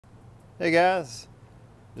Hey guys,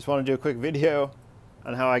 just want to do a quick video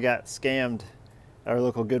on how I got scammed at our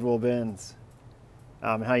local Goodwill bins,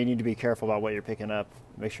 and how you need to be careful about what you're picking up.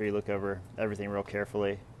 Make sure you look over everything real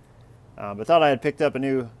carefully. But thought I had picked up a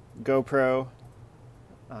new GoPro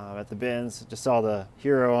at the bins. Just saw the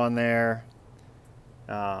Hero on there,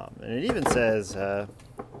 and it even says, if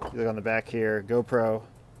you look on the back here, GoPro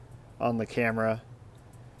on the camera.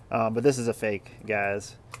 But this is a fake,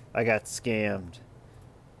 guys. I got scammed.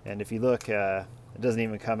 And if you look, it doesn't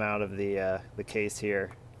even come out of the case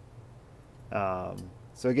here. So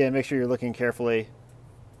again, make sure you're looking carefully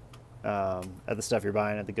at the stuff you're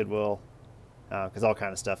buying at the Goodwill, because all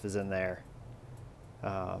kind of stuff is in there.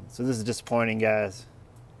 So this is disappointing, guys,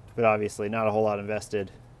 but obviously not a whole lot invested.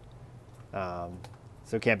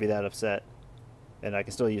 So can't be that upset. And I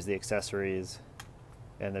can still use the accessories,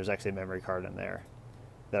 and there's actually a memory card in there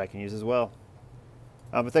that I can use as well.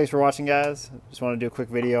 But thanks for watching, guys. Just want to do a quick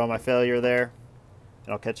video on my failure there,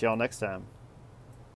 and I'll catch you all next time.